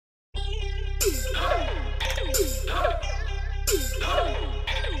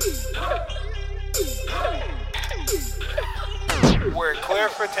We're clear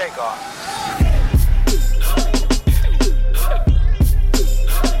for takeoff.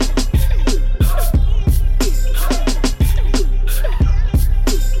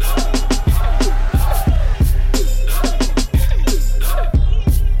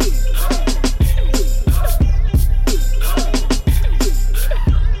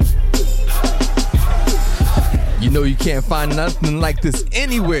 You know you can't find nothing like this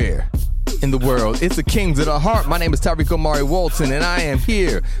anywhere in the world. It's the Kings of the Heart. My name is Tyreek Omari Walton, and I am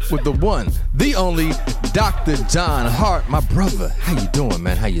here with the one, the only, Dr. John Hart. My brother, how you doing,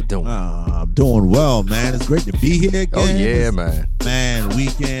 man? How you doing? I'm doing well, man. It's great to be here again. Oh, yeah, man. Man,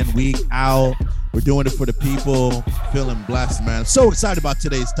 week in, week out. We're doing it for the people. Feeling blessed, man. So excited about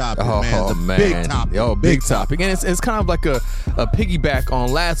today's topic, man. It's a big topic. Oh, big topic. And it's kind of like a piggyback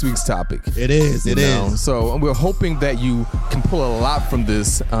on last week's topic. It is. It is. So we're hoping that you can pull a lot from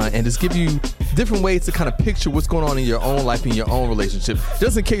this and just give you different ways to kind of picture what's going on in your own life, in your own relationship.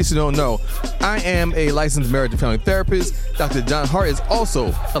 Just in case you don't know, I am a licensed marriage and family therapist. Dr. John Hart is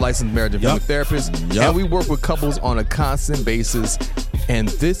also a licensed marriage and family therapist. And we work with couples on a constant basis. And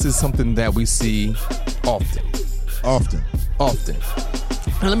this is something that we see often. And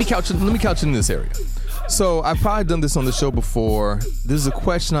let me couch it in this area. So I've probably done this on the show before. This is a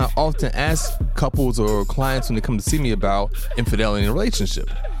question I often ask couples or clients when they come to see me about infidelity in a relationship.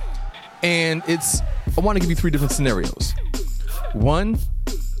 And I want to give you 3 different scenarios. 1,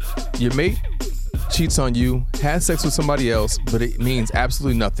 your mate cheats on you, has sex with somebody else, but it means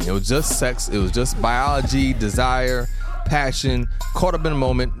absolutely nothing. It was just sex. It was just biology, desire, passion, caught up in a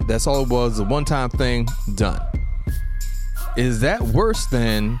moment. That's all it was. A one-time thing, done. Is that worse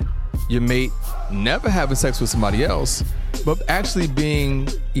than your mate never having sex with somebody else, but actually being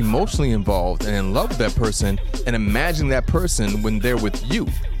emotionally involved and in love with that person and imagining that person when they're with you?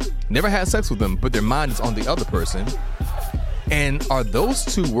 Never had sex with them, but their mind is on the other person. And are those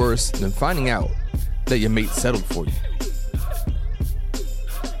 2 worse than finding out that your mate settled for you?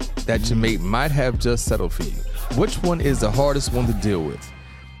 That your mate might have just settled for you? Which one is the hardest one to deal with?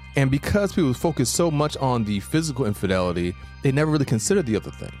 And because people focus so much on the physical infidelity, they never really consider the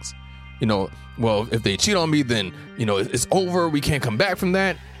other things. Well, if they cheat on me, then, it's over. We can't come back from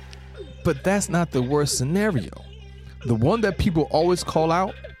that. But that's not the worst scenario. The one that people always call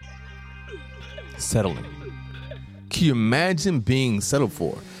out, settling. Can you imagine being settled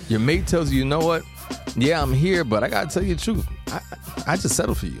for? Your mate tells you, you know what? Yeah, I'm here, but I got to tell you the truth. I just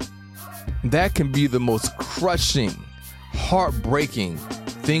settled for you. That can be the most crushing, heartbreaking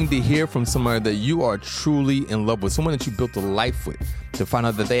thing to hear from somebody that you are truly in love with, someone that you built a life with, to find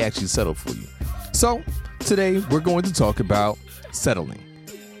out that they actually settled for you. So today we're going to talk about settling.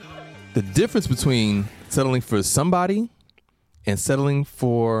 The difference between settling for somebody and settling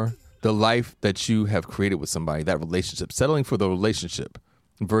for the life that you have created with somebody, that relationship, settling for the relationship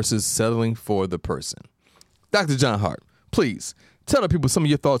versus settling for the person. Dr. John Hart, please tell the people some of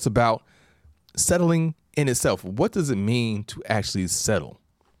your thoughts about settling in itself. What does it mean to actually settle?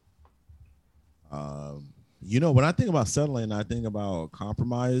 When I think about settling, I think about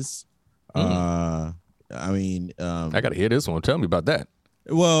compromise. I got to hear this one. Tell me about that.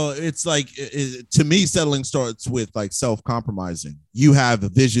 Well, it's like, to me, settling starts with like self-compromising. You have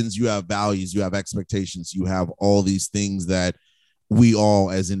visions, you have values, you have expectations, you have all these things that we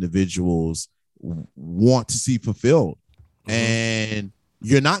all as individuals want to see fulfilled. Mm-hmm. And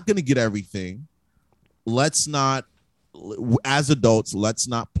you're not going to get everything. As adults, let's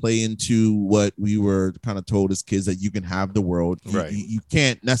not play into what we were kind of told as kids, that you can have the world. Right. You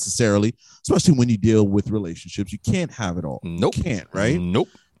can't necessarily, especially when you deal with relationships, you can't have it all. Nope. You can't, right? Nope.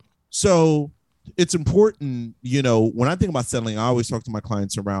 So it's important, when I think about settling, I always talk to my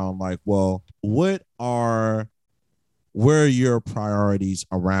clients around like, well, where are your priorities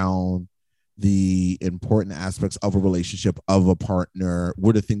around the important aspects of a relationship, of a partner?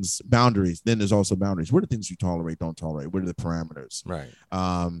 What are things, boundaries? Then there's also boundaries. What are things you tolerate, don't tolerate? What are the parameters? Right.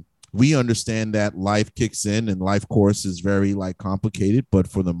 We understand that life kicks in and life course is very complicated, but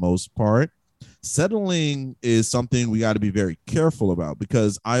for the most part, settling is something we got to be very careful about,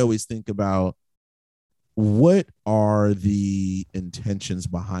 because I always think about, what are the intentions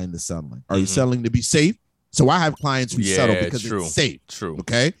behind the settling? Are you settling to be safe? So I have clients who settle because it's safe. True.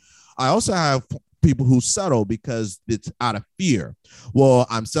 Okay. I also have people who settle because it's out of fear. Well,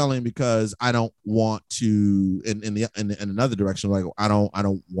 I'm settling because I don't want to, in another direction, like I don't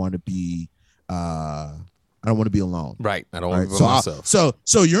want to be alone. Right. I don't want to be myself.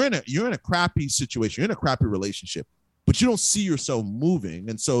 So you're in a crappy situation. You're in a crappy relationship, but you don't see yourself moving.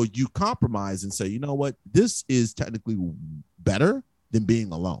 And so you compromise and say, you know what, this is technically better than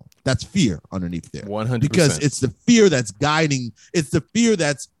being alone. That's fear underneath there. 100%. Because it's the fear that's guiding, it's the fear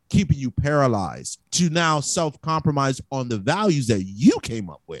that's keeping you paralyzed to now self-compromise on the values that you came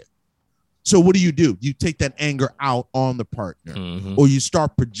up with. So what do? You take that anger out on the partner, or you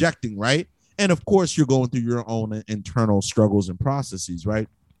start projecting, right? And of course, you're going through your own internal struggles and processes, right?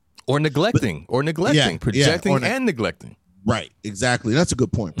 Or neglecting, projecting and neglecting. Right, exactly. That's a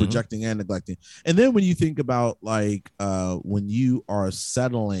good point. Projecting and neglecting. And then when you think about like when you are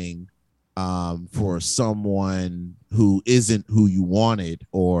settling for someone who isn't who you wanted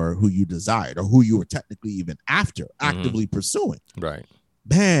or who you desired or who you were technically even after, actively pursuing. Right.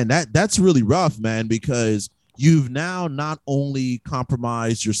 Man, that's really rough, man, because you've now not only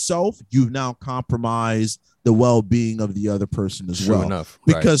compromised yourself, you've now compromised the well-being of the other person as well. Enough.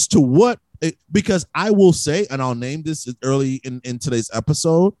 Because because I will say, and I'll name this early in today's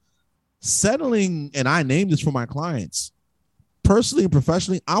episode, settling, and I named this for my clients, personally and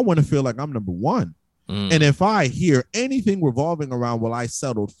professionally, I want to feel like I'm number one. And if I hear anything revolving around, well, I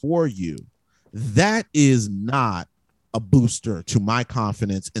settled for you, that is not a booster to my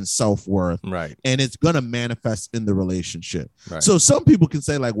confidence and self-worth. Right. And it's going to manifest in the relationship. Right. So some people can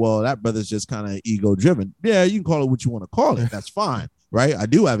say like, well, that brother's just kind of ego driven. Yeah, you can call it what you want to call it. That's fine. Right. I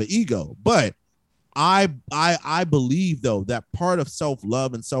do have an ego, but I believe though that part of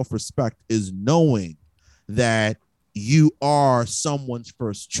self-love and self-respect is knowing that you are someone's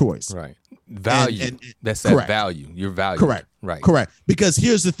first choice. Right. Value. And that's that correct. Value. Your value. Correct. Right. Correct. Because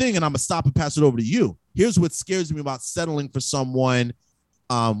here's the thing, and I'm gonna stop and pass it over to you. Here's what scares me about settling for someone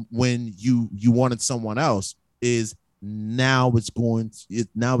when you wanted someone else is now it's going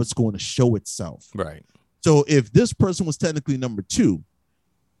to show itself. Right. So if this person was technically number two,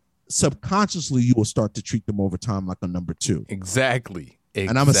 subconsciously you will start to treat them over time like a number two. Exactly. And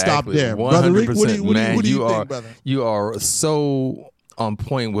I'm gonna stop there. 100%. Brother Rick, what do you think, are, brother? You are so on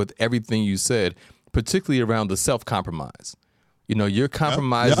point with everything you said, particularly around the self-compromise. You know, you're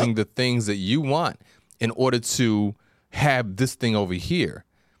compromising the things that you want in order to have this thing over here,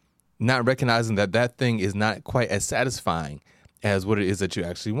 not recognizing that thing is not quite as satisfying as what it is that you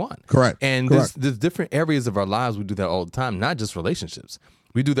actually want. Correct. And there's different areas of our lives we do that all the time, not just relationships.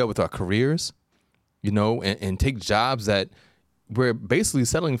 We do that with our careers, you know, and take jobs that we're basically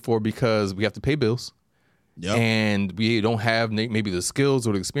settling for because we have to pay bills. Yep. And we don't have maybe the skills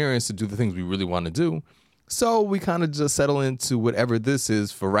or the experience to do the things we really want to do. So we kind of just settle into whatever this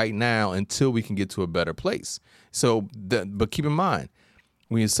is for right now until we can get to a better place. But keep in mind,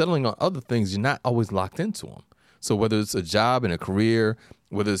 when you're settling on other things, you're not always locked into them. So whether it's a job and a career,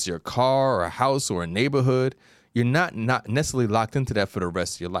 whether it's your car or a house or a neighborhood, you're not necessarily locked into that for the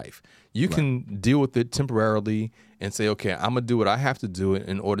rest of your life. You can deal with it temporarily and say, okay, I'm going to do what I have to do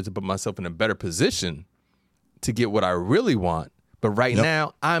in order to put myself in a better position to get what I really want. But right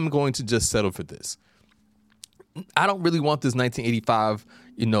now, I'm going to just settle for this. I don't really want this 1985,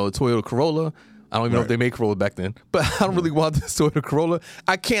 Toyota Corolla. I don't even know if they made Corolla back then, but I don't really want this Toyota Corolla.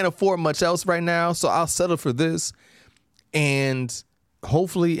 I can't afford much else right now, so I'll settle for this. And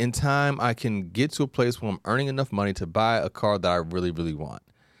hopefully in time, I can get to a place where I'm earning enough money to buy a car that I really, really want.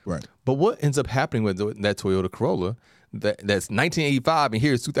 Right. But what ends up happening with that Toyota Corolla, that's 1985, and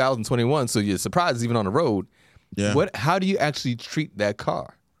here's 2021, so you're surprised it's even on the road. Yeah. How do you actually treat that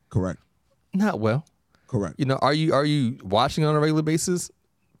car? Correct. Not well. Correct. Are you washing it on a regular basis?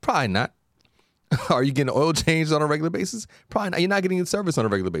 Probably not. Are you getting oil changed on a regular basis? Probably not. You're not getting service on a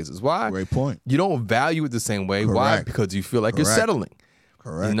regular basis. Why? Great point. You don't value it the same way. Correct. Why? Because you feel like you're settling.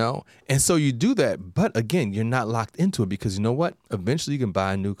 Correct. And so you do that. But again, you're not locked into it because you know what? Eventually you can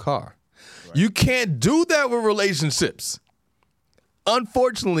buy a new car. Right. You can't do that with relationships.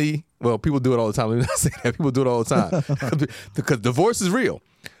 Unfortunately, well, people do it all the time. Let me not say that. People do it all the time because divorce is real.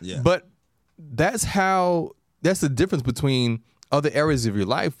 Yeah. But that's the difference between other areas of your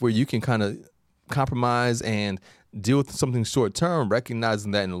life where you can kind of compromise and deal with something short term,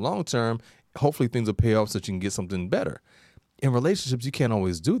 recognizing that in the long term, hopefully things will pay off so that you can get something better. In relationships, you can't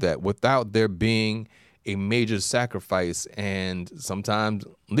always do that without there being a major sacrifice and sometimes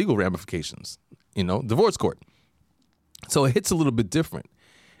legal ramifications, divorce court. So it hits a little bit different.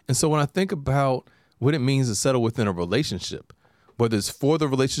 And so when I think about what it means to settle within a relationship, whether it's for the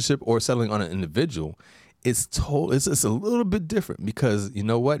relationship or settling on an individual, it's a little bit different because you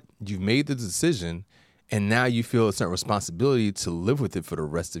know what? You've made the decision and now you feel a certain responsibility to live with it for the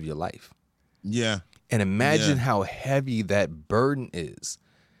rest of your life. Yeah. And imagine how heavy that burden is,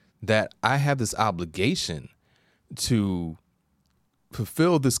 that I have this obligation to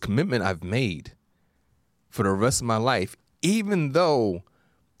fulfill this commitment I've made for the rest of my life, even though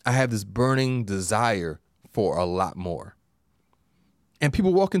I have this burning desire for a lot more. And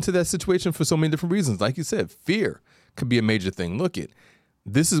people walk into that situation for so many different reasons. Like you said, fear could be a major thing. Look,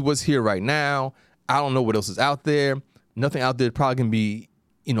 this is what's here right now. I don't know what else is out there. Nothing out there probably can be,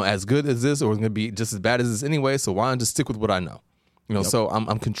 as good as this, or it's going to be just as bad as this anyway. So why not just stick with what I know? So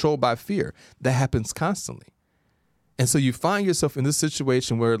I'm controlled by fear. That happens constantly. And so you find yourself in this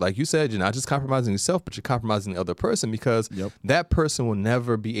situation where, like you said, you're not just compromising yourself, but you're compromising the other person, because that person will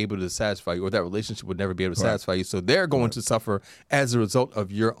never be able to satisfy you, or that relationship would never be able to satisfy you. So they're going to suffer as a result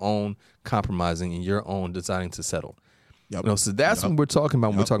of your own compromising and your own deciding to settle. So that's what we're talking about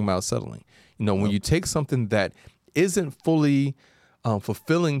when we're talking about settling. When you take something that isn't fully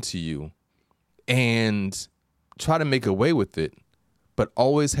fulfilling to you and try to make away with it, but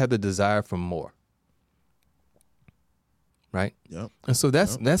always have the desire for more. Right? Yep. And so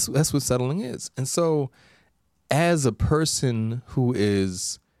that's what settling is. And so as a person who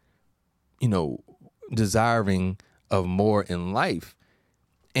is, desiring of more in life,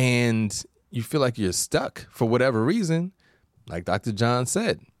 and you feel like you're stuck for whatever reason, like Dr. John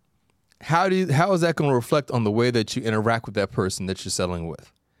said, how is that going to reflect on the way that you interact with that person that you're settling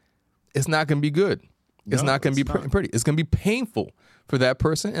with? It's not going to be good. It's not going to be pretty. It's going to be painful for that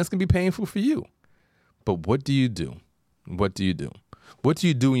person, and it's going to be painful for you. But what do you do? What do you do? What do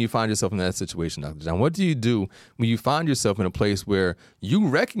you do when you find yourself in that situation, Dr. John? What do you do when you find yourself in a place where you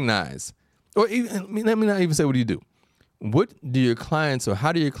recognize, or even, let me not even say what do you do? What do your clients, or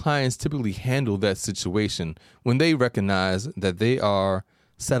how do your clients typically handle that situation when they recognize that they are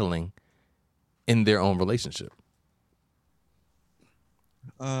settling in their own relationship?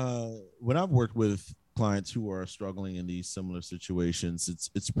 When I've worked with clients who are struggling in these similar situations,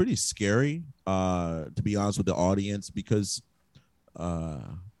 it's pretty scary, to be honest with the audience, because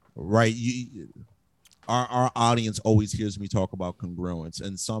our audience always hears me talk about congruence,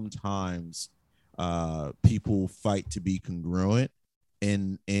 and sometimes people fight to be congruent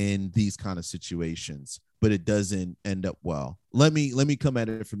in these kind of situations, but it doesn't end up well. Let me come at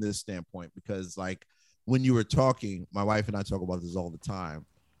it from this standpoint, because like when you were talking, my wife and I talk about this all the time.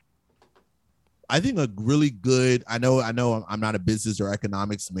 I think a really good, I know I'm not a business or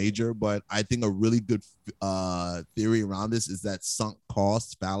economics major, but I think a really good theory around this is that sunk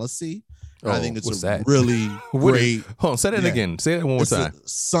cost fallacy. I think it's really great. Hold on, say that again. Say that one more time.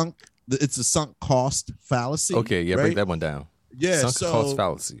 It's a sunk cost fallacy. Okay, yeah, right? Break that one down. Yeah, sunk cost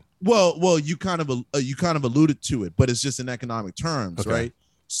fallacy. Well, you kind of alluded to it, but it's just in economic terms, right?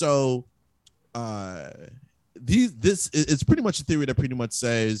 So, it's pretty much a theory that pretty much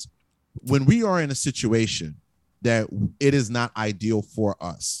says, when we are in a situation that it is not ideal for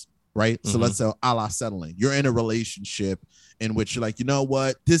us, right? So let's say a la settling. You're in a relationship in which you're like, you know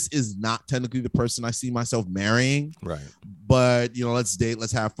what? This is not technically the person I see myself marrying. Right. But, let's date,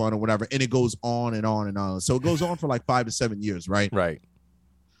 let's have fun or whatever. And it goes on and on and on. So it goes on for like 5 to 7 years, right? Right.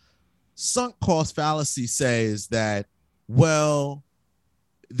 Sunk cost fallacy says that, well,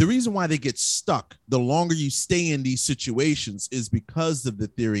 the reason why they get stuck the longer you stay in these situations is because of the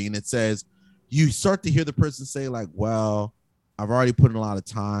theory. And it says, you start to hear the person say like, well, I've already put in a lot of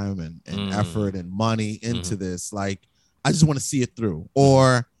time and effort and money into this. Like, I just want to see it through,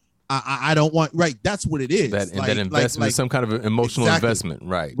 or I don't want, right. That's what it is. That investment is some kind of emotional investment.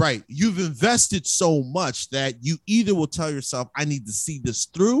 Right. Right. You've invested so much that you either will tell yourself, I need to see this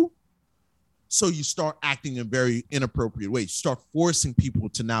through. So you start acting in very inappropriate ways. You start forcing people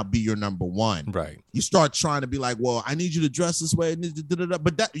to now be your number one. Right. You start trying to be like, well, I need you to dress this way,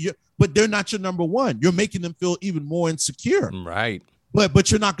 but they're not your number one. You're making them feel even more insecure. Right.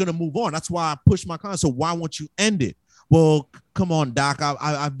 But you're not going to move on. That's why I push my clients. So why won't you end it? Well, come on, Doc.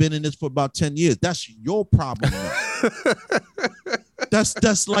 I've been in this for about 10 years. That's your problem.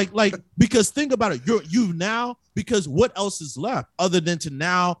 That's like because think about it. You've now, because what else is left other than to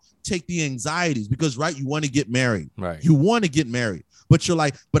now take the anxieties, because you want to get married. Right. You want to get married, but you're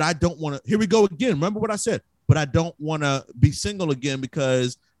like, but I don't want to. Here we go again. Remember what I said? But I don't want to be single again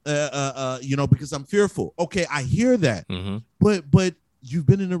because because I'm fearful. Okay, I hear that. But you've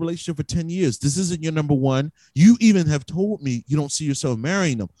been in a relationship for 10 years. This isn't your number one. You even have told me you don't see yourself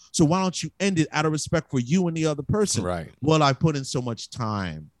marrying them. So why don't you end it out of respect for you and the other person? Right. Well, I put in so much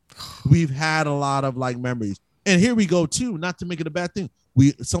time. We've had a lot of memories. And here we go too, not to make it a bad thing.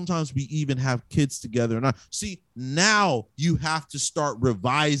 Sometimes we even have kids together. And now you have to start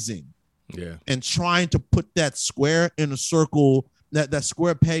revising. Yeah. And trying to put that square in a circle, that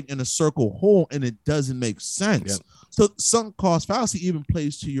square peg in a circle hole, and it doesn't make sense. Yep. So sunk cost fallacy even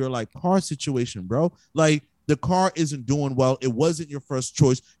plays to your car situation, bro. Like, the car isn't doing well. It wasn't your first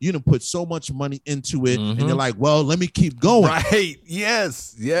choice. You didn't put so much money into it, and you're like, well, let me keep going. Right.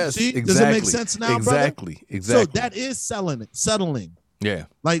 Yes. See? Exactly. Does it make sense now, Exactly. brother? So that is settling. Yeah.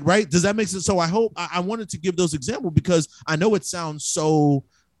 Like, right? Does that make sense? So I hope I wanted to give those examples because I know it sounds so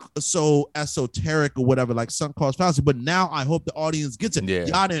esoteric or whatever, like sunk cost fallacy. But now I hope the audience gets it. Yeah.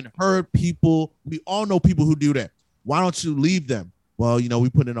 Y'all didn't heard people. We all know people who do that. Why don't you leave them? Well, we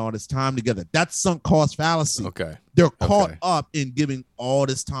put in all this time together. That's sunk cost fallacy. Okay. They're caught up in giving all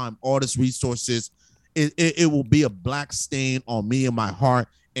this time, all this resources. It will be a black stain on me and my heart,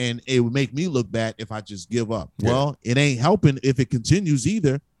 and it would make me look bad if I just give up. Yeah. Well, it ain't helping if it continues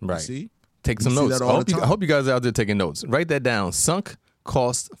either. Right. See? Take some notes. I hope you guys are out there taking notes. Write that down. Sunk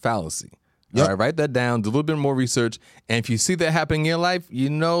cost fallacy. Yep. All right, write that down. Do a little bit more research. And if you see that happening in your life, you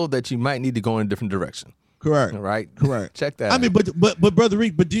know that you might need to go in a different direction. Correct. All right. Correct. Check that. I mean, but Brother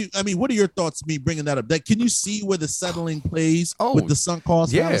Reek, what are your thoughts? Me bringing that up. That can you see where the settling plays with the sunk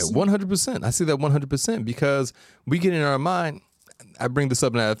cost? Yeah, fallacy? 100%. I see that 100% because we get in our mind. I bring this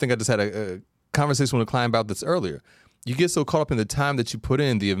up, and I think I just had a conversation with a client about this earlier. You get so caught up in the time that you put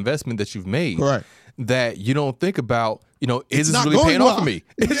in, the investment that you've made, correct, that you don't think about, is this really paying off for me?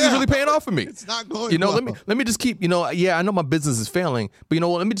 Is this really paying off for me? It's not going well. Let me just keep, I know my business is failing, but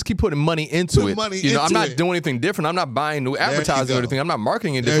let me just keep putting money into it. I'm not doing anything different. I'm not buying new advertising or anything. I'm not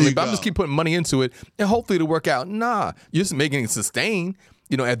marketing it differently, but I'm just keep putting money into it and hopefully it'll work out. Nah, you're just making it sustain.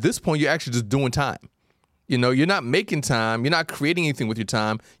 At this point, you're actually just doing time. You're not making time. You're not creating anything with your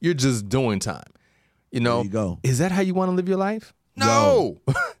time. You're just doing time. There you go. Is that how you want to live your life? No.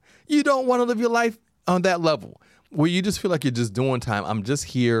 You don't want to live your life on that level where you just feel like you're just doing time. I'm just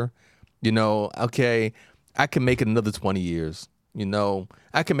here, okay, I can make it another 20 years.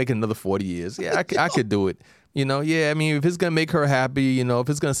 I can make it another 40 years. Yeah, I could do it. I mean, if it's going to make her happy, if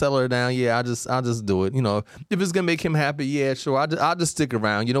it's going to settle her down, yeah, I'll just do it. If it's going to make him happy, yeah, sure, I'll just stick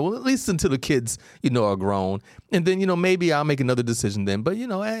around, at least until the kids, are grown. And then, maybe I'll make another decision then. But,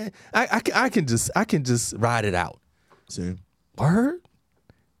 I can just ride it out. See? Word?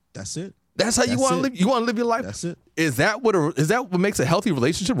 That's it. That's how you want to live. You want to live your life. That's it. Is that what makes a healthy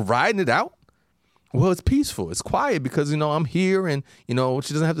relationship? Riding it out? Well, it's peaceful. It's quiet because I'm here, and she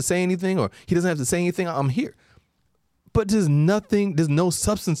doesn't have to say anything, or he doesn't have to say anything. I'm here. But there's no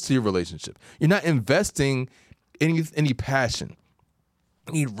substance to your relationship. You're not investing any passion,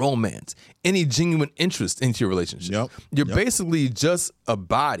 any romance, any genuine interest into your relationship. Yep. You're basically just a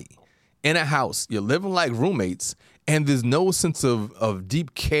body in a house. You're living like roommates, and there's no sense of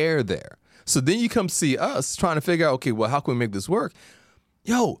deep care there. So then you come see us trying to figure out, okay, well, how can we make this work?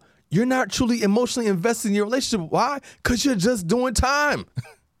 Yo, you're not truly emotionally invested in your relationship. Why? Because you're just doing time.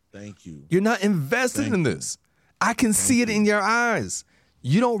 Thank you. You're not invested in this. I can see it in your eyes.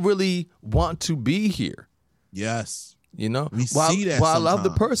 You don't really want to be here. Yes. We see that I love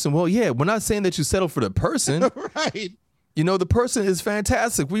the person. Well, yeah, we're not saying that you settle for the person. Right. The person is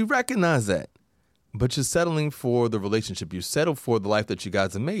fantastic. We recognize that. But you're settling for the relationship. You settle for the life that you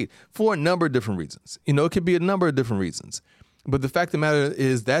guys have made for a number of different reasons. It could be a number of different reasons. But the fact of the matter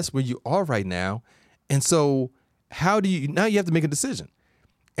is that's where you are right now. And so now you have to make a decision.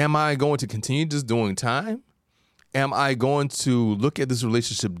 Am I going to continue just doing time? Am I going to look at this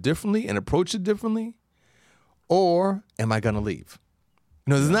relationship differently and approach it differently? Or am I going to leave?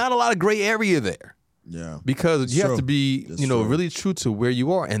 There's not a lot of gray area there. Yeah. Because you have to be, really true to where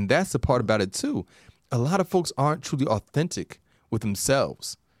you are. And that's the part about it too. A lot of folks aren't truly authentic with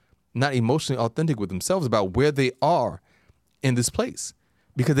themselves, not emotionally authentic with themselves about where they are in this place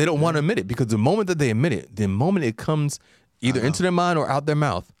because they don't want to admit it. Because the moment that they admit it, the moment it comes either into their mind or out their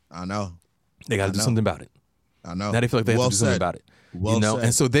mouth, I know they got to do something about it. I know. Now they feel like they have to do something about it. Said.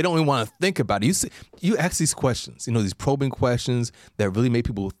 And so they don't even want to think about it. You ask these questions, these probing questions that really make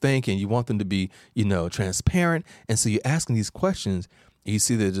people think, and you want them to be, transparent. And so you're asking these questions, and you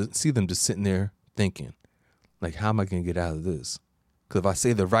see them just sitting there thinking, like, how am I going to get out of this? Because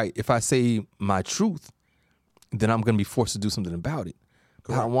if I say my truth, then I'm going to be forced to do something about it.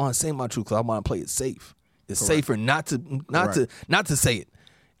 But I don't want to say my truth because I want to play it safe. It's safer not to say it.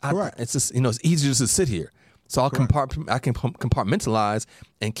 It's just it's easier just to sit here. So I can compartmentalize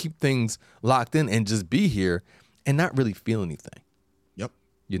and keep things locked in and just be here and not really feel anything. Yep.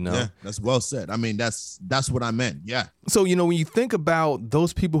 Yeah, that's well said. I mean, that's what I meant. Yeah. So, when you think about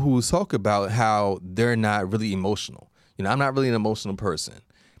those people who talk about how they're not really emotional, I'm not really an emotional person.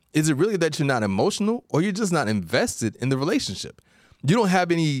 Is it really that you're not emotional or you're just not invested in the relationship? You don't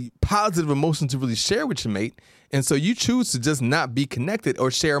have any positive emotions to really share with your mate. And so you choose to just not be connected or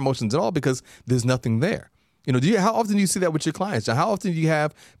share emotions at all because there's nothing there. How often do you see that with your clients? How often do you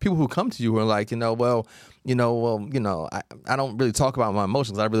have people who come to you who are like, I don't really talk about my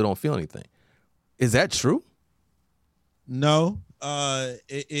emotions. I really don't feel anything. Is that true? No.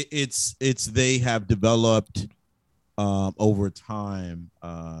 It's they have developed over time,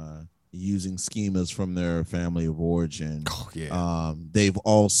 using schemas from their family of origin. Oh, yeah. They've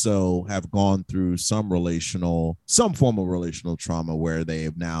also have gone through some form of relational trauma where they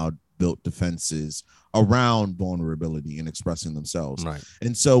have now built defenses around vulnerability and expressing themselves. Right.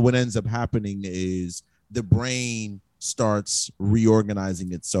 And so what ends up happening is the brain starts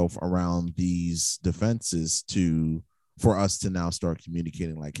reorganizing itself around these defenses for us to now start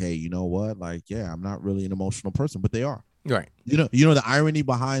communicating like, hey, you know what? Like, yeah, I'm not really an emotional person, but they are. Right. You know the irony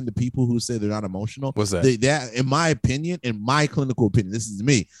behind the people who say they're not emotional. What's that? That, in my opinion, in my clinical opinion, this is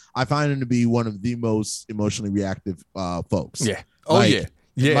me. I find them to be one of the most emotionally reactive folks. Yeah. Oh, like, yeah.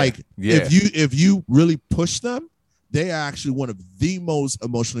 Yeah. Like, yeah. if you really push them, they are actually one of the most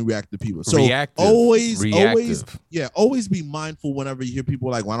emotionally reactive people. So always be mindful whenever you hear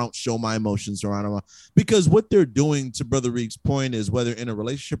people like, well, I don't show my emotions around them, because what they're doing, to Brother Reek's point, is whether in a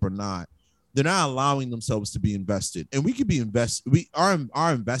relationship or not, they're not allowing themselves to be invested. And we could be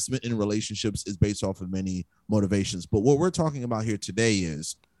our investment in relationships is based off of many motivations. But what we're talking about here today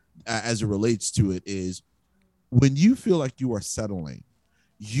is, as it relates to it, is when you feel like you are settling,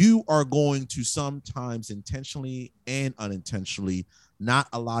 you are going to sometimes intentionally and unintentionally not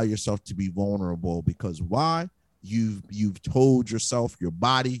allow yourself to be vulnerable, because why? You've told yourself, your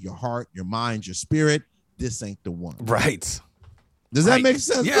body, your heart, your mind, your spirit, this ain't the one. Right. Does that make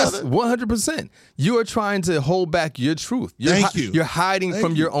sense? Yes, 100%. You are trying to hold back your truth. You're hiding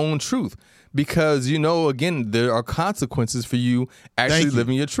from your own truth, because, again, there are consequences for you actually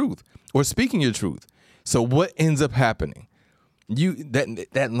living your truth or speaking your truth. So what ends up happening?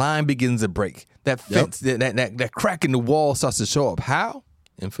 That line begins to break. That fence, that crack in the wall starts to show up. How?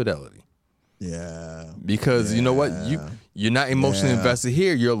 Infidelity. Yeah. Because you know what? You're not emotionally invested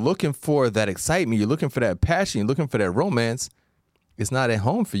here. You're looking for that excitement. You're looking for that passion. You're looking for that romance. It's not at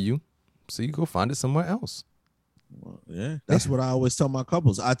home for you, so you go find it somewhere else. Well, that's what I always tell my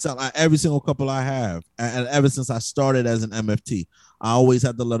couples. I tell every single couple I have, and ever since I started as an MFT, I always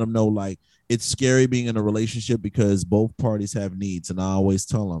have to let them know, like, it's scary being in a relationship because both parties have needs. And I always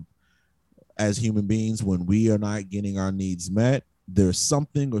tell them, as human beings, when we are not getting our needs met, there's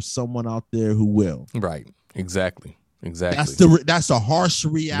something or someone out there who will. Right. Exactly. That's the harsh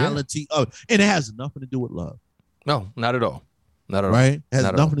reality of, and it has nothing to do with love. No, not at all. Not at all. Right? It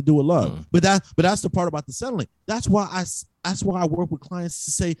has nothing to do with love. Mm. But that's the part about the settling. That's why I work with clients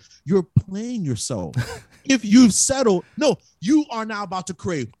to say, you're playing yourself. If you've settled, no, you are now about to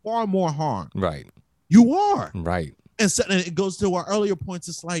create far more harm. Right. You are. Right. And it goes to our earlier points.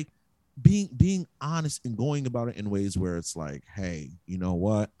 It's like being honest and going about it in ways where it's like, hey, you know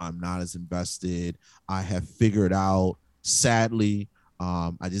what? I'm not as invested. I have figured out, sadly,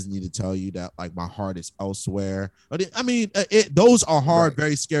 I just need to tell you that, like, my heart is elsewhere. I mean, those are hard,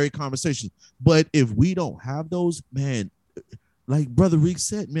 very scary conversations. But if we don't have those, man, like Brother Reek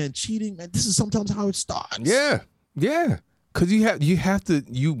said, man, cheating, man, this is sometimes how it starts. Yeah. Because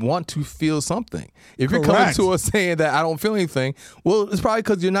you want to feel something. If you're coming to us saying that I don't feel anything, well, it's probably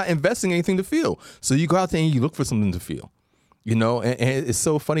because you're not investing anything to feel. So you go out there and you look for something to feel. And it's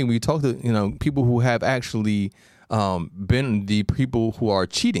so funny when you talk to people who have actually been the people who are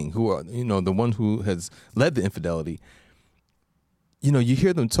cheating, who are the one who has led the infidelity. You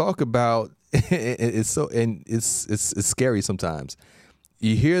hear them talk about it's scary sometimes.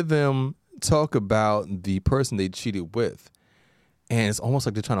 You hear them talk about the person they cheated with, and it's almost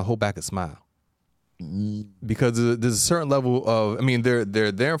like they're trying to hold back a smile. Because there's a certain level of,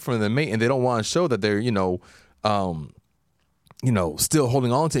 they're there for the mate, and they don't want to show that they're still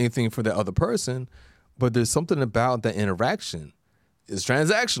holding on to anything for the other person. But there's something about that interaction. It's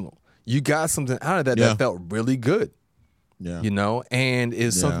transactional. You got something out of that that felt really good. Yeah. And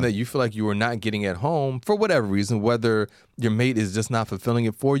it's something that you feel like you are not getting at home for whatever reason, whether your mate is just not fulfilling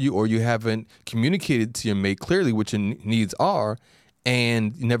it for you, or you haven't communicated to your mate clearly what your needs are,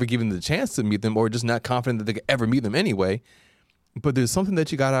 and you never given them the chance to meet them, or just not confident that they could ever meet them anyway. But there's something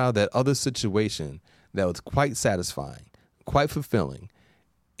that you got out of that other situation that was quite satisfying, quite fulfilling,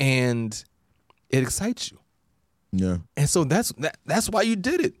 and it excites you. Yeah. And so that's why you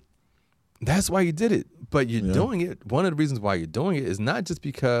did it. That's why you did it. But you're doing it. One of the reasons why you're doing it is not just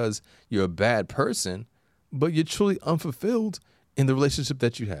because you're a bad person, but you're truly unfulfilled in the relationship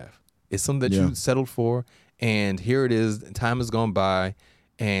that you have. It's something that you settled for, and here it is. Time has gone by,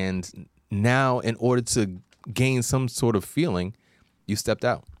 and now in order to gain some sort of feeling, you stepped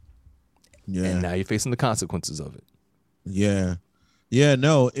out. Yeah. And now you're facing the consequences of it. Yeah. Yeah,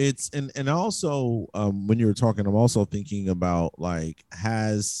 no, it's and also when you were talking, I'm also thinking about, like,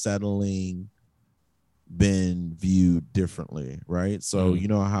 has settling been viewed differently, right? So you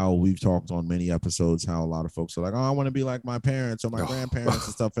know how we've talked on many episodes how a lot of folks are like, oh, I want to be like my parents or my grandparents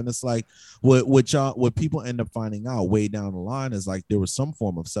and stuff, and it's like what people end up finding out way down the line is like there was some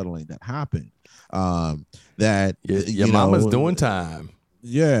form of settling that happened, that your mama's doing time.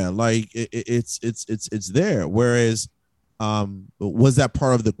 Yeah, like it's there. Whereas was that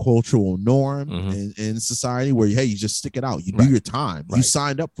part of the cultural norm in society where, hey, you just stick it out, you do your time, you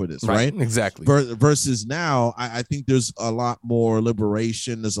signed up for this, right? Exactly. Versus now, I think there's a lot more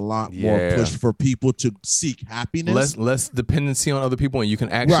liberation. There's a lot more push for people to seek happiness, less dependency on other people, and you can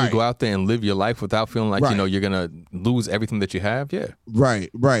actually go out there and live your life without feeling like you're gonna lose everything that you have. Right.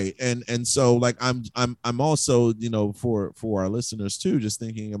 And so like I'm also, for our listeners too, just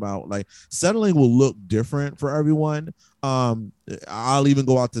thinking about like settling will look different for everyone. I'll even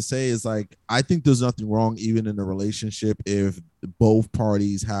go out to say is like, I think there's nothing wrong even in a relationship if both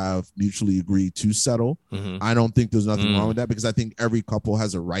parties have mutually agreed to settle. I don't think there's nothing wrong with that, because I think every couple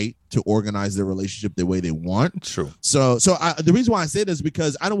has a right to organize their relationship the way they want. True. So the reason why I say this is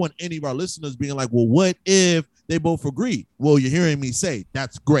because I don't want any of our listeners being like, well, what if they both agree? Well, you're hearing me say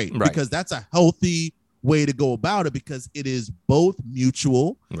that's great, because that's a healthy way to go about it, because it is both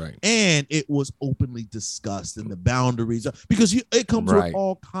mutual, and it was openly discussed, and the boundaries, because it comes with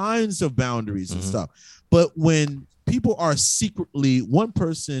all kinds of boundaries and stuff. But when people are one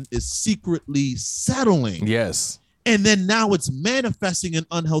person is secretly settling, and then now it's manifesting in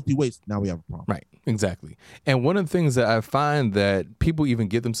unhealthy ways, now we have a problem. Right, exactly. And one of the things that I find that people even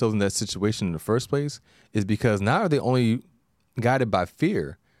get themselves in that situation in the first place is because now they're only guided by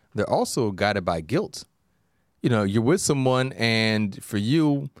fear, they're also guided by guilt. You're with someone, and for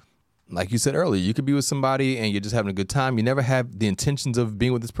you, like you said earlier, you could be with somebody and you're just having a good time. You never have the intentions of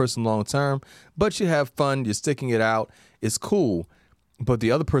being with this person long term, but you have fun. You're sticking it out. It's cool. But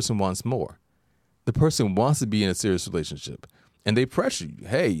the other person wants more. The person wants to be in a serious relationship, and they pressure you.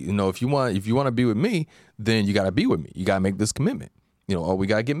 Hey, if you want to be with me, then you got to be with me. You got to make this commitment, or we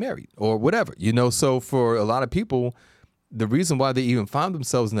got to get married or whatever, So for a lot of people, the reason why they even find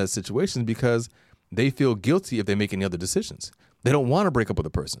themselves in that situation is because they feel guilty if they make any other decisions. They don't want to break up with a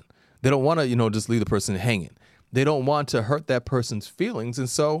person. They don't want to, just leave the person hanging. They don't want to hurt that person's feelings. And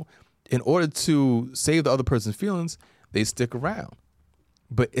so in order to save the other person's feelings, they stick around.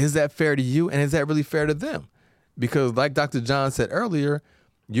 But is that fair to you? And is that really fair to them? Because like Dr. John said earlier,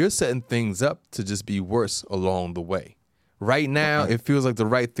 you're setting things up to just be worse along the way. Right now, it feels like the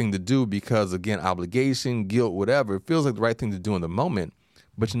right thing to do because, again, obligation, guilt, whatever, it feels like the right thing to do in the moment.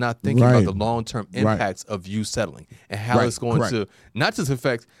 But you're not thinking about the long-term impacts of you settling and how it's going to not just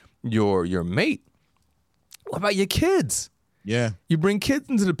affect your mate. What about your kids? Yeah. You bring kids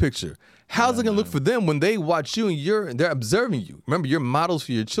into the picture. How's it going to look for them when they watch you and they're observing you? Remember, you're models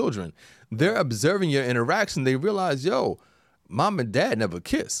for your children. They're observing your interaction. They realize, mom and dad never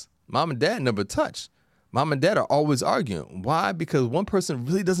kiss. Mom and dad never touch. Mom and dad are always arguing. Why? Because one person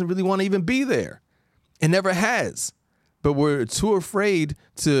really doesn't really want to even be there. It never has. But we're too afraid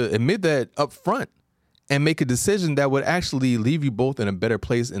to admit that up front and make a decision that would actually leave you both in a better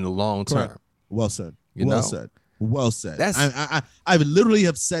place in the long term. Correct. Well said. Well said. I literally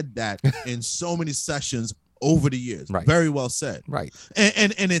have said that in so many sessions over the years. Right. Very well said. Right.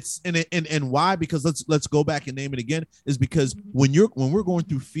 And why? Because let's go back and name it again. Is because when we're going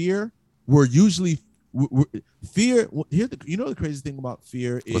through fear, we're usually fear. Here, the crazy thing about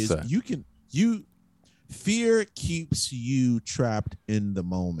fear is fear keeps you trapped in the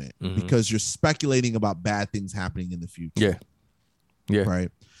moment because you're speculating about bad things happening in the future. Yeah. Right.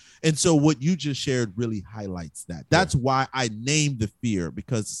 And so what you just shared really highlights that. That's why I named the fear,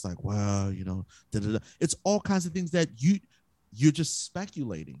 because it's like, well, it's all kinds of things that you're just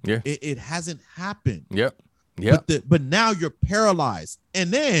speculating. Yeah. It hasn't happened. Yep. But now you're paralyzed.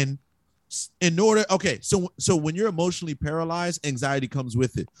 And then so when you're emotionally paralyzed, anxiety comes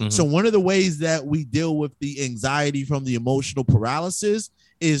with it. So one of the ways that we deal with the anxiety from the emotional paralysis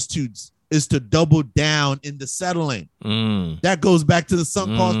is to double down in the settling. That goes back to the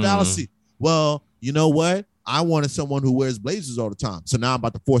sunk cost fallacy. Well, you know what? I wanted someone who wears blazers all the time. So now I'm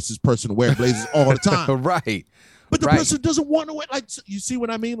about to force this person to wear blazers all the time. Right. But the person doesn't want to wear, you see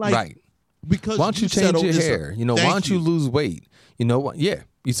what I mean? Because why don't you change your hair? Why don't you lose weight? You know what? Yeah.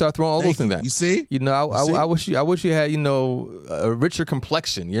 You start throwing all those things down. You see? I wish you had, a richer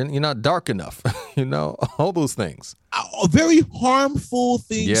complexion. You're not dark enough. All those things. Very harmful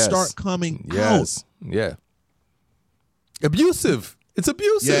things start coming out. Yeah. Abusive. It's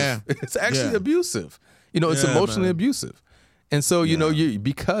abusive. Yeah. It's actually abusive. It's emotionally abusive. And so,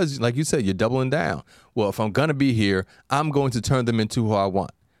 because like you said, you're doubling down. Well, if I'm going to be here, I'm going to turn them into who I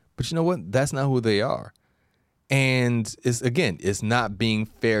want. But you know what? That's not who they are. And it's not being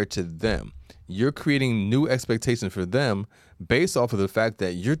fair to them. You're creating new expectations for them based off of the fact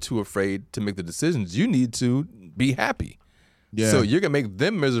that you're too afraid to make the decisions you need to be happy. Yeah. So you're going to make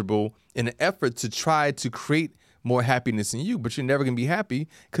them miserable in an effort to try to create more happiness in you, but you're never going to be happy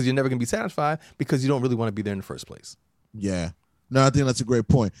because you're never going to be satisfied because you don't really want to be there in the first place. Yeah. No, I think that's a great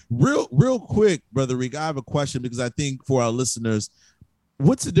point. Real quick, Brother Reek, I have a question because I think for our listeners,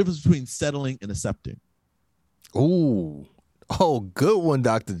 what's the difference between settling and accepting? Ooh. Oh, good one,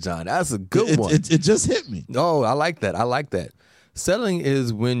 Dr. John. That's a good one. It just hit me. Oh, I like that. Settling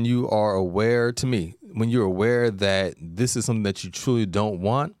is when you are aware, to me, when you're aware that this is something that you truly don't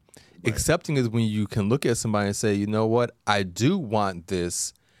want. Right. Accepting is when you can look at somebody and say, you know what, I do want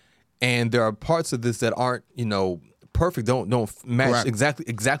this. And there are parts of this that aren't, perfect, don't match Correct. exactly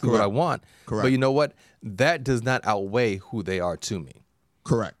Correct. what I want. Correct. But you know what? That does not outweigh who they are to me.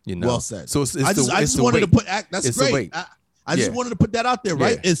 Correct. Well said. So I just wanted to put that's great. I just wanted to put that out there,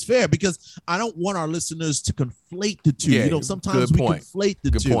 right? Yeah. It's fair because I don't want our listeners to conflate the two. Yeah, Sometimes we conflate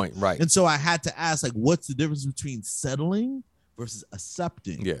the two. Good point, right. And so I had to ask, what's the difference between settling versus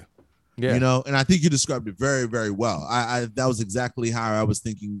accepting? Yeah. Yeah. And I think you described it very, very well. I that was exactly how I was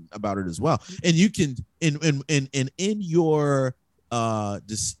thinking about it as well. And you can in your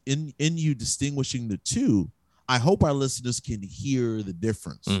in you distinguishing the two, I hope our listeners can hear the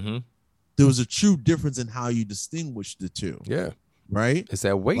difference. Mm-hmm. There was a true difference in how you distinguish the two. Yeah. Right? It's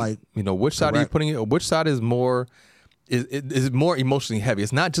that weight. Which side are you putting it? Which side is more is more emotionally heavy?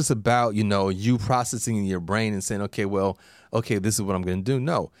 It's not just about, you processing in your brain and saying, okay, this is what I'm going to do.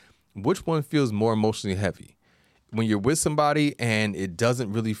 No. Which one feels more emotionally heavy? When you're with somebody and it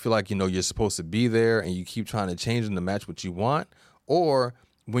doesn't really feel like, you're supposed to be there and you keep trying to change them to match what you want, or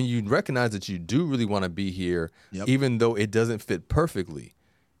when you recognize that you do really want to be here, even though it doesn't fit perfectly.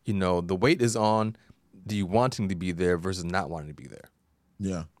 The weight is on do you wanting to be there versus not wanting to be there.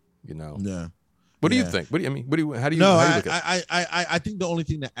 Yeah. Yeah. What do you think? How do you look at it? I think the only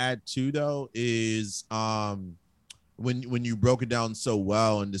thing to add to though is when you broke it down so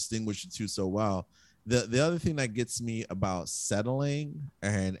well and distinguished the two so well, the other thing that gets me about settling,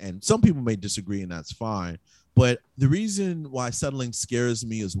 and some people may disagree and that's fine, but the reason why settling scares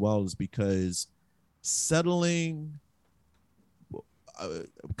me as well is because settling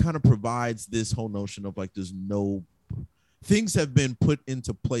kind of provides this whole notion of there's no things have been put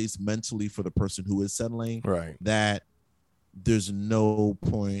into place mentally for the person who is settling, right? That there's a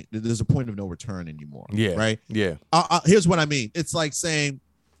point of no return anymore. Yeah. Right. Yeah. Here's what I mean. It's like saying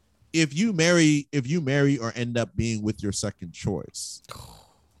if you marry or end up being with your second choice,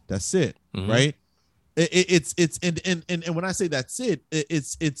 that's it. Mm-hmm. Right. It's and when I say that's it,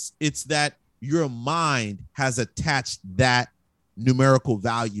 it's that your mind has attached that numerical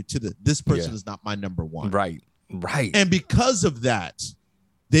value to this person is not my number one. Right. And because of that,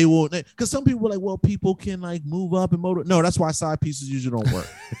 they will, because some people are like, well, people can move up and motivate. No, that's why side pieces usually don't work.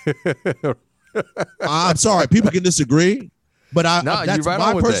 I'm sorry, people can disagree, but that's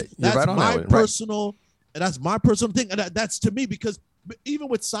my personal thing, and that's to me because even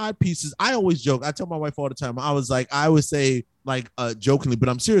with side pieces, I always joke. I tell my wife all the time. I always say jokingly, but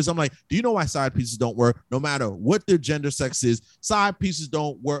I'm serious. I'm like, do you know why side pieces don't work? No matter what their gender sex is, side pieces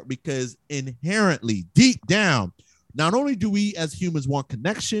don't work because inherently, deep down, not only do we as humans want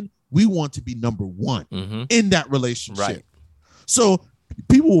connection, we want to be number one in that relationship. Right. So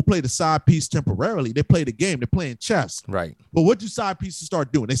people will play the side piece temporarily. They play the game. They're playing chess. Right. But what do side pieces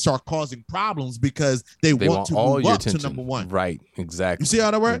start doing? They start causing problems because they want to move up to number one. Right. Exactly. You see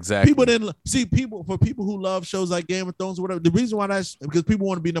how that works? Exactly. For people who love shows like Game of Thrones or whatever, the reason why that's because people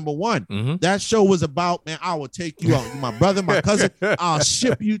want to be number one. Mm-hmm. That show was about, man, I will take you out. You're my brother, my cousin. I'll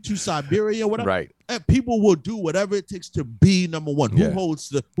ship you to Siberia, whatever. Right. And people will do whatever it takes to be number one. Yeah. Who holds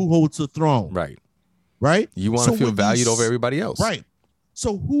the throne? Right. Right. You want to feel valued over everybody else. Right.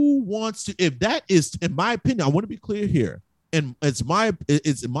 So who wants to, if that is, in my opinion, I want to be clear here, and it's my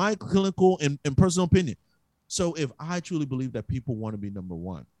clinical and personal opinion. So if I truly believe that people want to be number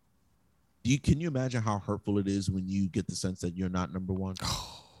one, can you imagine how hurtful it is when you get the sense that you're not number one?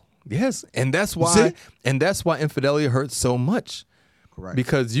 Yes. And that's why infidelity hurts so much. Correct.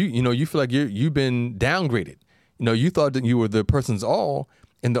 Because you feel like you've been downgraded. You thought that you were the person's all,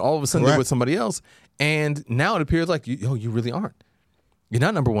 and then all of a sudden you're with somebody else, and now it appears like you really aren't. You're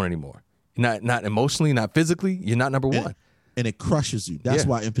not number one anymore. You're not emotionally, not physically. You're not number one. And it crushes you. That's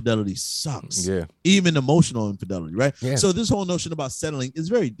why infidelity sucks. Yeah. Even emotional infidelity, right? Yeah. So this whole notion about settling is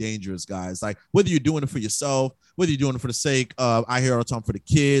very dangerous, guys. Like whether you're doing it for yourself, whether you're doing it for the sake of, I hear all the time, for the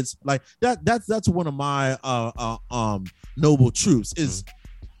kids. Like that's one of my noble truths is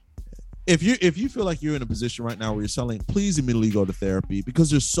if you feel like you're in a position right now where you're selling, please immediately go to therapy because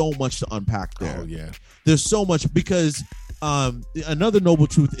there's so much to unpack there. Oh yeah. There's so much because another noble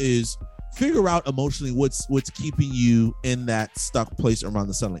truth is figure out emotionally what's keeping you in that stuck place around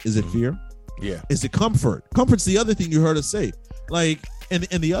the settling. Is it fear? Yeah. Is it comfort? Comfort's the other thing you heard us say. Like, and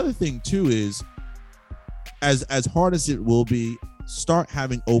the other thing too is, as hard as it will be, start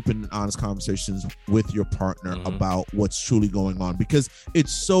having open and honest conversations with your partner about what's truly going on, because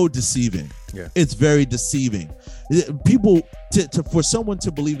it's so deceiving. Yeah. It's very deceiving. People, for someone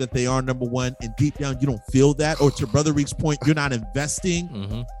to believe that they are number one and deep down you don't feel that, or to Brother Reek's point, you're not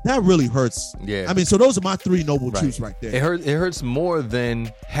investing, that really hurts. Yeah. I mean, so those are my three noble truths right there. It hurts more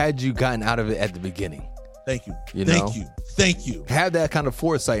than had you gotten out of it at the beginning. Thank you. know? Thank you. Have that kind of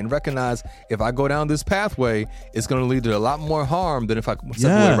foresight and recognize if I go down this pathway, it's going to lead to a lot more harm than if I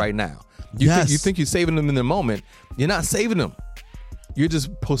step away right now. You think you're saving them in the moment. You're not saving them. You're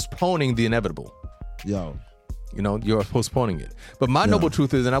just postponing the inevitable. Yo. You know, you're postponing it. But my noble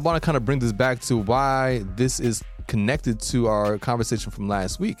truth is, and I want to kind of bring this back to why this is connected to our conversation from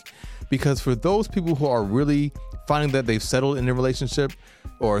last week. Because for those people who are really finding that they've settled in a relationship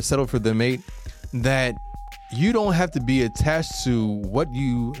or settled for their mate, that you don't have to be attached to what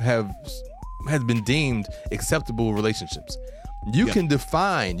you has been deemed acceptable relationships. You can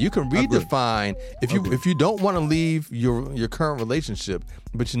define, you can redefine. If you don't want to leave your current relationship,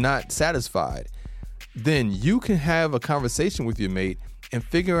 but you're not satisfied, then you can have a conversation with your mate and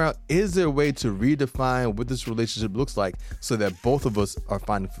figure out, is there a way to redefine what this relationship looks like so that both of us are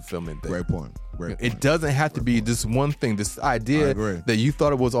finding fulfillment there? Great point. It doesn't have to be this one thing, this idea that you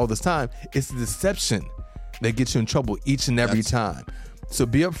thought it was all this time. It's the deception that gets you in trouble each and every time. So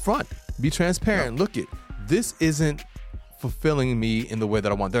be upfront, be transparent. Look, this isn't fulfilling me in the way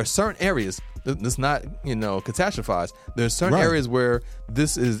that I want. There are certain areas, let's not, catastrophize. There are certain areas where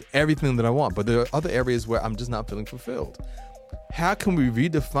this is everything that I want, but there are other areas where I'm just not feeling fulfilled. How can we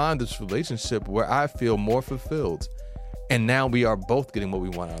redefine this relationship where I feel more fulfilled, and now we are both getting what we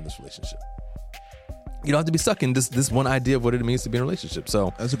want out of this relationship? You don't have to be stuck in this one idea of what it means to be in a relationship.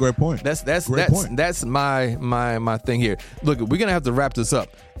 So that's a great point. That's my thing here. Look, we're gonna have to wrap this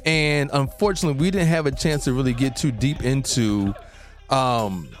up, and unfortunately, we didn't have a chance to really get too deep into,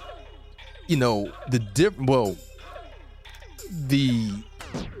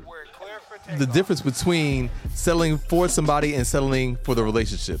 the difference between settling for somebody and settling for the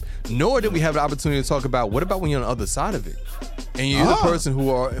relationship. Nor did we have the opportunity to talk about what about when you're on the other side of it and you're the person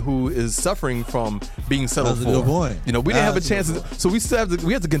who is suffering from being settled for. That's a good point. We didn't have a chance so we still have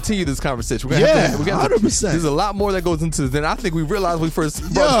to continue this conversation. We have 100%. There's a lot more that goes into this than I think we realized when we first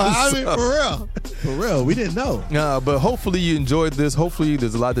brought this up. For real, we didn't know. But hopefully you enjoyed this. Hopefully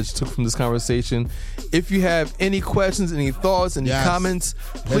there's a lot that you took from this conversation. If you have any questions, any thoughts, any comments,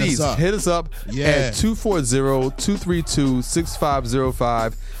 please hit us up at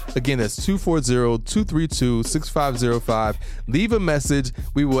 240-232-6505. Again, that's 240-232-6505. Leave a message.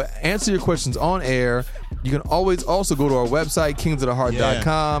 We will answer your questions on air. You can always also go to our website,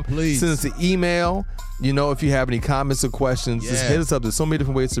 kingsoftheheart.com. Please. Send us an email. If you have any comments or questions, just hit us up. There's so many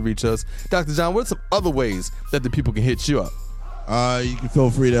different ways to reach us. Dr. John, what are some other ways that the people can hit you up? You can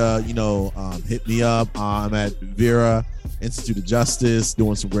feel free to, hit me up. I'm at Vera Institute of Justice,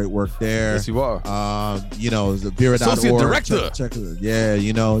 doing some great work there. Yes, you are. The Vera.org. Associate Director. Check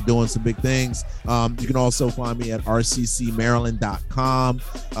doing some big things. You can also find me at rccmaryland.com,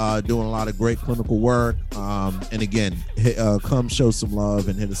 doing a lot of great clinical work. And again, come show some love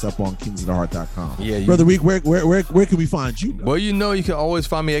and hit us up on kingsoftheheart.com. Yeah, Brother Reek, where can we find you? Well, you can always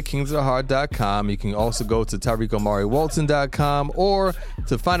find me at kingsoftheheart.com. You can also go to TariqOmariWalton.com, or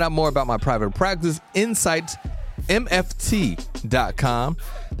to find out more about my private practice, InsightMFT.com.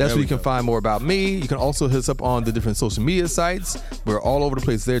 That's where you can find more about me. You can also hit us up on the different social media sites. We're all over the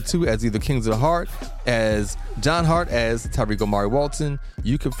place there too, as either Kings of the Heart, as John Hart, as Tariq Omari Walton.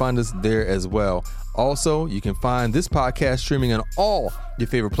 You can find us there as well. Also, you can find this podcast streaming on all your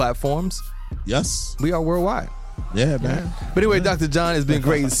favorite platforms. Yes. We are worldwide. Yeah, man. But anyway, Dr. John, it's been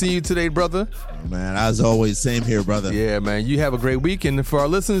great to see you today, brother. Man, as always, same here, brother. Yeah, man. You have a great week. And for our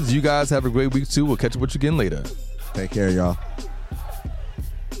listeners, you guys have a great week too. We'll catch up with you again later. Take care, y'all.